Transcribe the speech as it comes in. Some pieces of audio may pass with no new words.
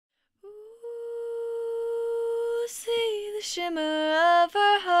see the shimmer of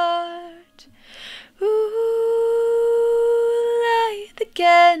her heart. Ooh, like the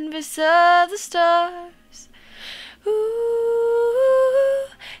canvas of the stars. Ooh,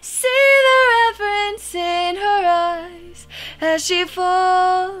 see the reverence in her eyes as she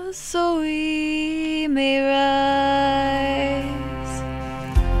falls so we may rise.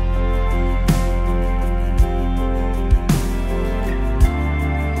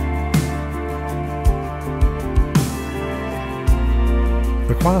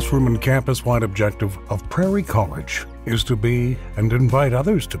 The classroom and campus-wide objective of Prairie College is to be, and invite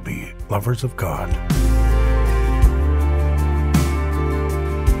others to be, lovers of God.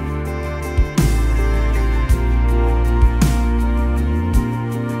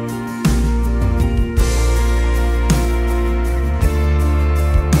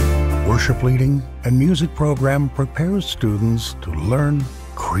 Worship leading and music program prepares students to learn,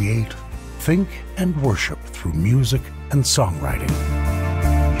 create, think, and worship through music and songwriting.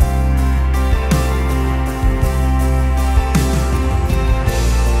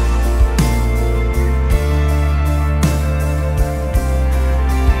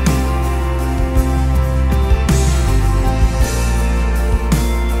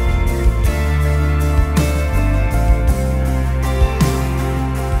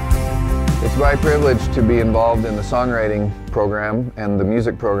 It's my privilege to be involved in the songwriting program and the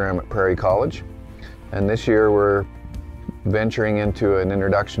music program at Prairie College. And this year we're venturing into an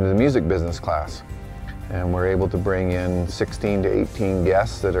introduction to the music business class. And we're able to bring in 16 to 18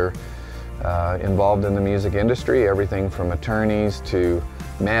 guests that are involved in the music industry, everything from attorneys to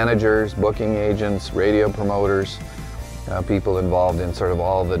managers, booking agents, radio promoters, people involved in sort of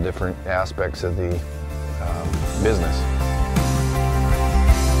all the different aspects of the business.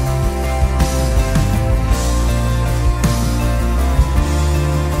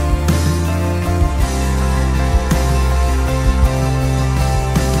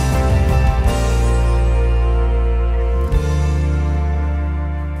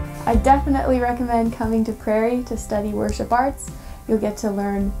 I definitely recommend coming to Prairie to study worship arts. You'll get to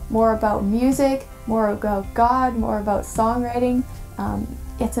learn more about music, more about God, more about songwriting.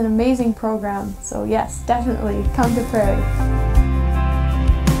 It's an amazing program, so yes, definitely come to Prairie.